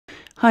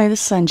Hi,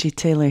 this is Angie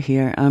Taylor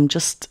here. I'm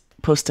just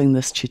posting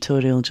this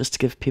tutorial just to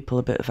give people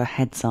a bit of a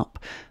heads up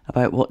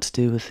about what to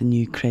do with the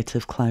new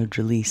Creative Cloud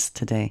release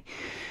today.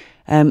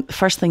 The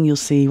first thing you'll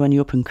see when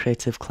you open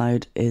Creative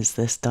Cloud is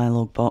this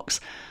dialog box.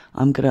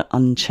 I'm going to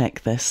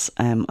uncheck this.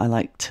 I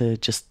like to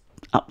just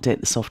update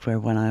the software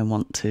when I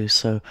want to,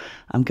 so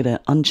I'm going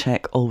to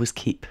uncheck Always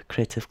Keep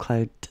Creative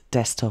Cloud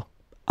Desktop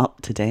up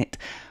to date,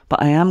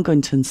 but I am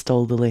going to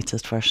install the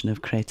latest version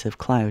of Creative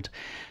Cloud.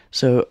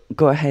 So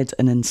go ahead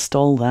and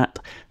install that.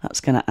 That's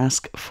going to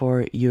ask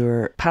for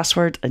your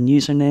password and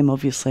username,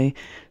 obviously.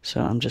 So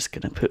I'm just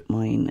going to put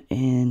mine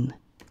in.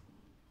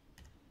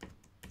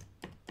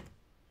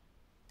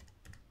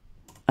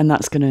 And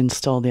that's going to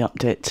install the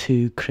update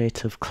to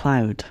Creative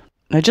Cloud.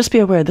 Now just be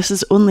aware, this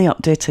is only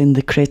updating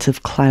the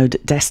Creative Cloud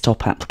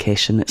desktop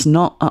application. It's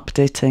not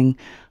updating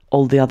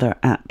all the other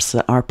apps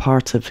that are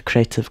part of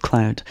Creative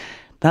Cloud.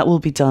 That will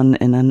be done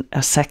in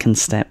a second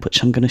step,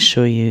 which I'm going to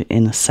show you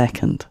in a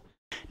second.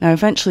 Now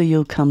eventually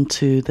you'll come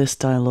to this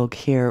dialog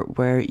here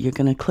where you're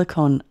going to click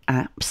on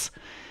Apps,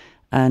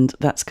 and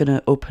that's going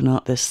to open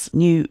up this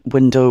new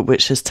window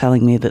which is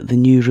telling me that the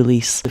new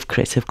release of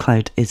Creative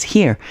Cloud is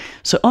here.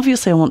 So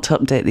obviously I want to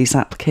update these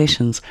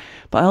applications,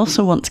 but I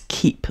also want to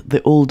keep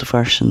the old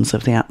versions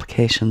of the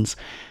applications.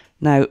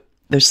 Now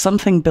there's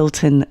something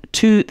built in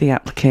to the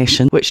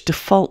application which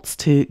defaults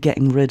to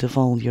getting rid of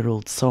all your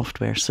old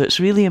software. So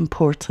it's really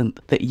important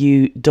that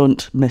you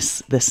don't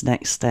miss this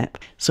next step.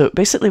 So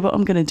basically what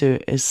I'm going to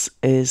do is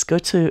go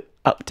to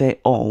Update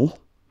All,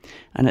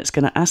 and it's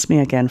going to ask me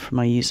again for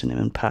my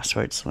username and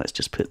password. So let's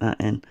just put that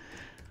in.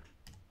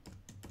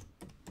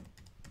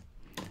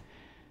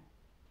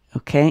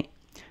 Okay.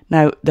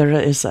 Now there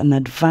is an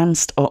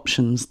advanced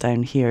options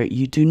down here.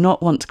 You do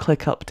not want to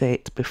click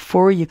Update.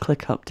 Before you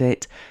click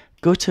Update,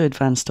 go to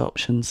Advanced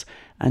Options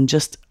and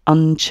just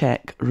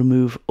uncheck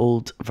Remove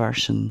Old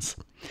Versions.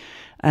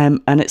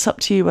 And it's up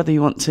to you whether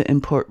you want to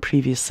import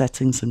previous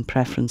settings and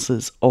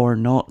preferences or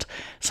not.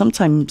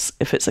 Sometimes,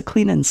 if it's a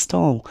clean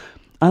install,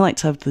 I like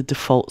to have the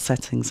default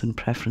settings and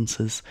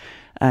preferences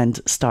and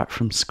start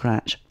from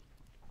scratch.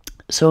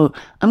 So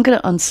I'm going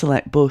to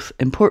unselect both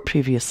Import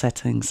Previous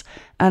Settings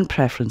and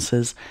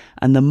Preferences,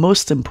 and the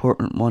most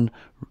important one,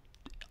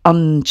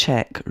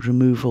 uncheck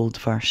Remove Old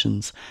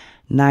Versions.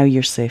 Now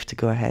you're safe to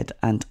go ahead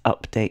and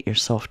update your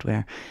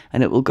software,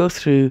 and it will go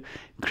through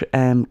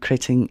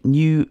creating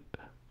new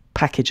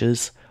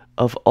packages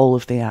of all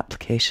of the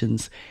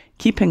applications,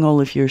 keeping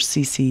all of your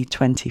CC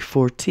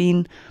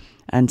 2014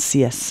 and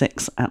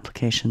CS6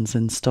 applications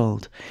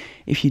installed.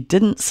 If you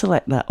didn't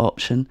select that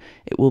option,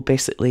 it will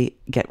basically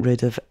get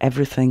rid of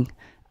everything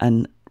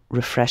and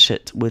refresh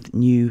it with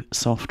new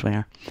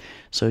software.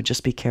 So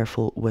just be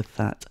careful with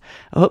that.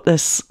 I hope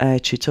this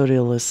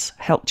tutorial has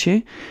helped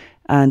you,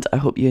 and I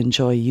hope you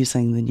enjoy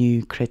using the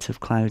new Creative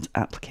Cloud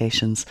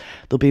applications.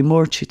 There'll be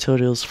more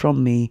tutorials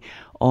from me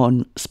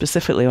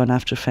specifically on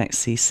After Effects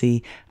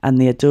CC and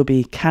the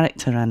Adobe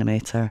Character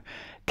Animator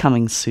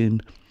coming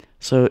soon.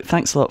 So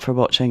thanks a lot for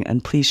watching,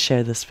 and please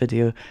share this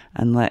video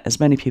and let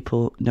as many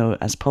people know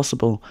as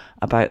possible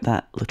about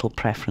that little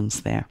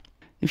preference there.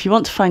 If you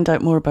want to find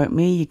out more about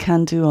me, you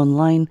can do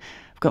online.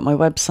 I've got my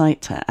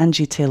website at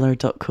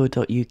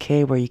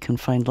angietaylor.co.uk where you can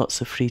find lots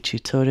of free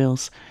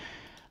tutorials.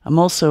 I'm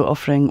also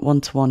offering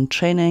one-to-one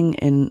training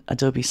in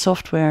Adobe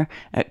Software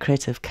at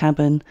Creative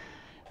Cabin.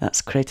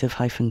 That's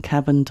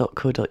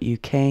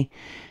creative-cabin.co.uk.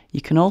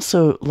 You can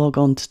also log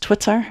on to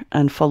Twitter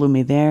and follow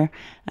me there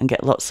and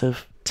get lots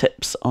of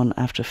tips on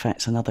After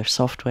Effects and other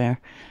software.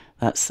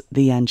 That's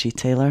the Angie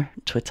Taylor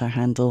Twitter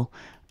handle.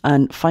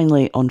 And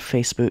finally, on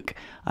Facebook,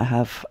 I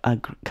have a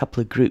couple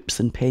of groups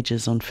and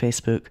pages on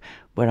Facebook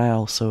where I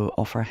also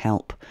offer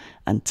help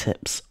and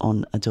tips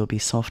on Adobe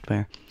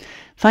software.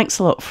 Thanks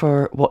a lot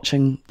for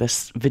watching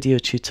this video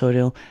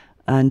tutorial,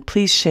 and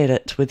please share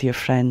it with your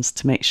friends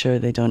to make sure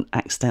they don't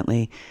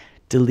accidentally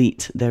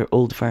delete their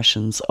old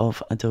versions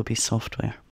of Adobe software.